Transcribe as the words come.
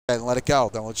and let it go.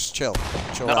 Then we'll just chill.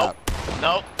 Chill Nope. out.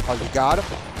 Nope. Oh, you got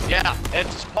him? Yeah,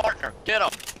 it's his partner. Get him.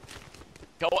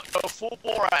 Go full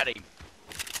bore at him.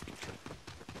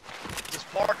 It's his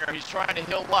partner. He's trying to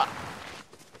heal up.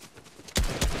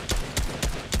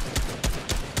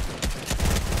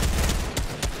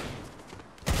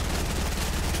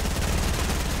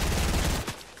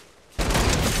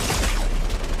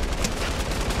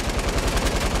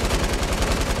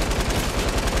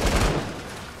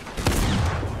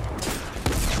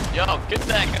 Yo, get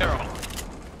that girl.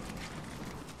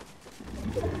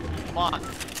 Come on.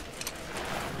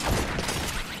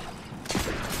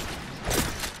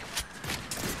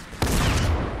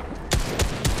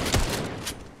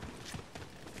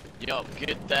 Yo,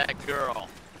 get that girl.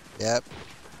 Yep.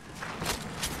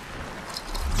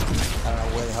 I don't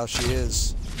know where the hell she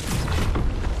is.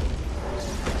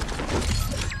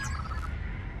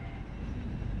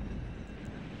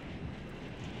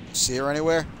 See her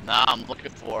anywhere? Nah, I'm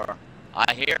looking for her.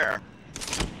 I hear her.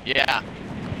 Yeah.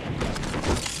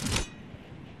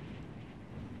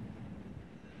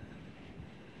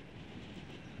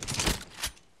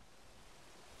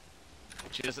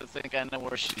 She doesn't think I know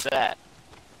where she's at.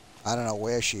 I don't know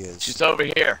where she is. She's over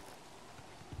here.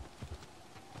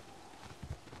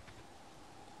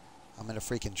 I'm in a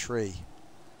freaking tree.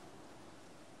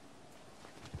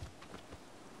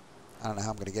 I don't know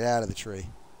how I'm going to get out of the tree.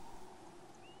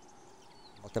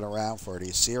 I'm looking around for her. Do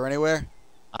you see her anywhere?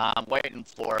 I'm waiting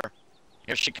for her.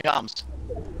 Here she comes.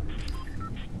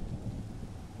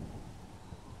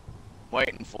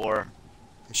 Waiting for her.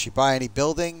 Is she by any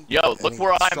building? Yo, look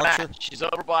where I'm structure? at. She's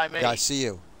over by me. Yeah, I see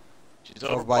you. She's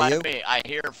over by you? me. I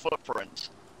hear her footprints.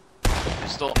 I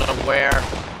still don't know where.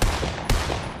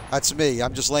 That's me.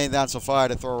 I'm just laying down some fire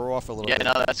to throw her off a little bit.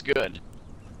 Yeah, no, that's good.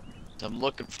 So I'm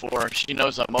looking for her. She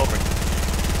knows I'm over.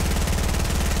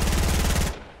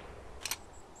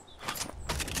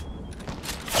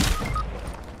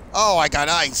 Oh, I got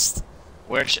iced.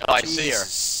 Where? Oh, I see her.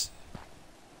 Jesus.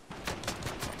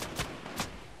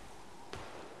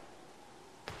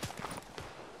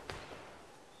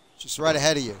 She's right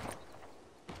ahead of you.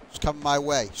 She's coming my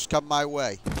way. She's coming my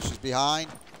way. She's behind.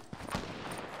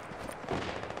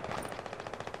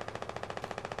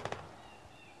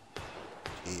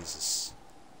 Jesus.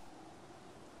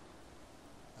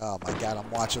 Oh my God, I'm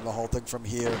watching the whole thing from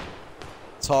here.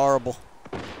 It's horrible.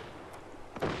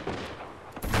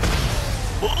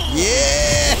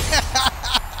 Yeah!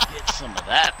 Get some of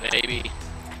that, baby.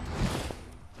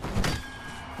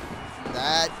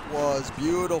 That was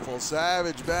beautiful.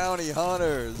 Savage Bounty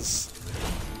Hunters.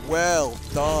 Well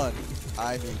done.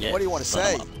 I mean, Get what do you want to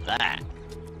say? some of that.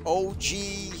 OG,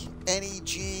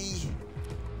 NEG,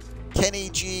 Kenny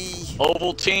G.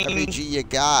 Ovaltine. Every G you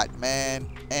got, man.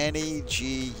 Any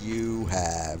G you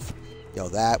have. Yo,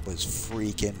 that was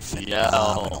freaking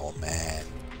phenomenal, man.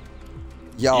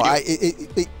 Yo,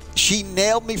 she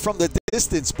nailed me from the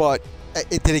distance, but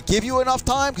did it give you enough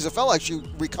time? Because it felt like she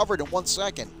recovered in 1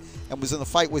 second and was in the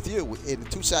fight with you in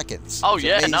 2 seconds. Oh,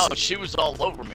 yeah, amazing. no, she was all over me.